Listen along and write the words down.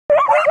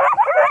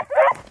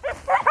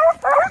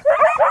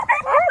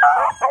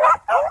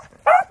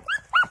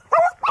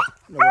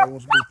dog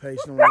wants to be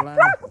patient on the line.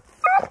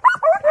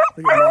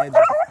 Look at Magic.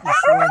 Just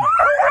swing.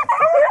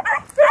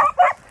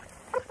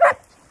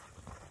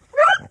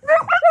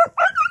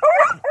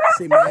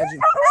 See Magic.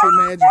 See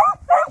Magic.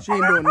 She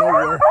ain't doing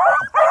nowhere.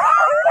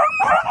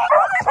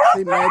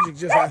 See Magic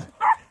just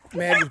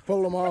Magic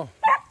pull them off.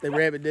 The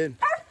rabbit did.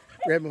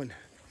 Rabbit one.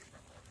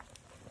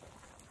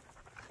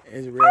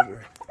 There's a rabbit.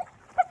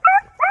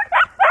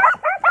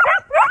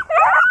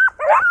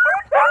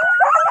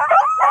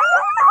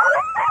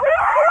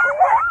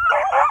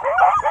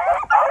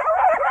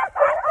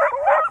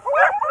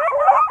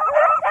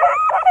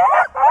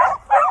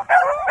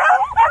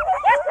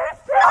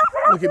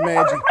 Look at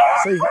Magic.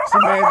 See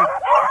Magic.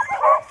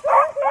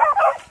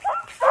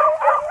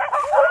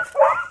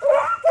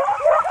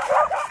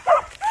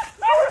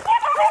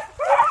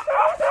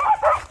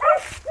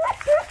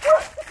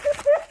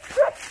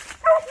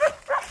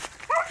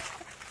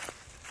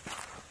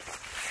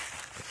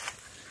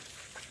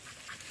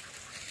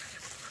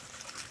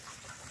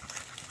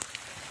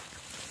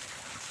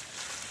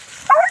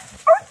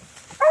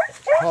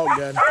 Oh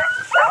God.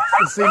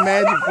 You see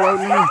Magic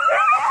floating in.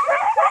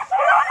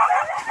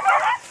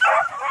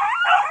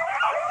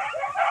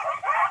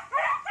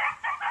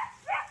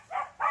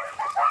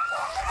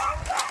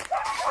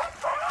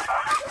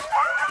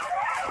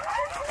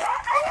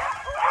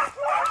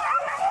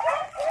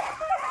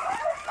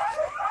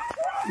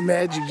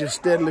 Magic just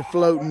steadily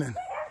floating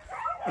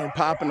and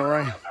popping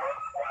around.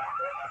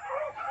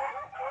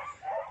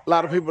 A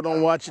lot of people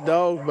don't watch the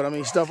dogs, but I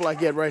mean stuff like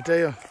that right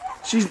there.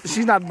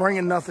 She's not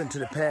bringing nothing to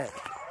the pack.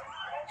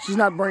 She's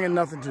not bringing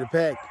nothing to the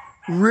pack.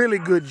 Really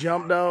good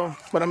jump dog,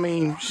 but I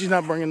mean she's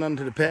not bringing nothing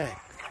to the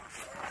pack.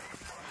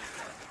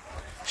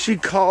 She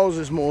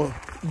causes more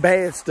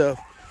bad stuff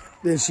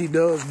than she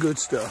does good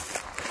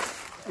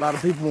stuff. A lot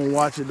of people won't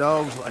watch the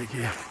dogs like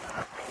that.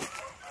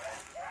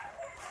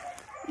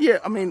 Yeah,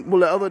 I mean,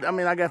 well,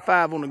 I got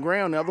 5 on the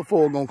ground. The other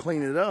 4 are gonna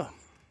clean it up.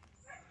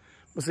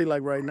 But see,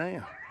 like right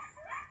now,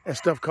 that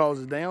stuff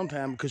causes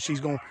downtime because she's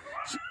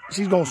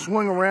gonna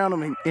swing around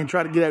them and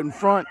try to get out in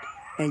front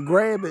and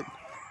grab it.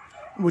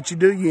 What you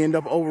do, you end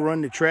up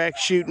overrunning the track,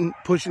 shooting,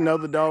 pushing the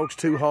other dogs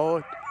too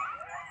hard.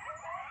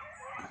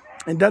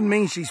 And doesn't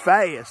mean she's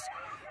fast.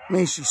 It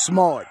means she's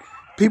smart.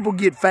 People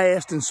get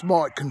fast and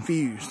smart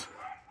confused.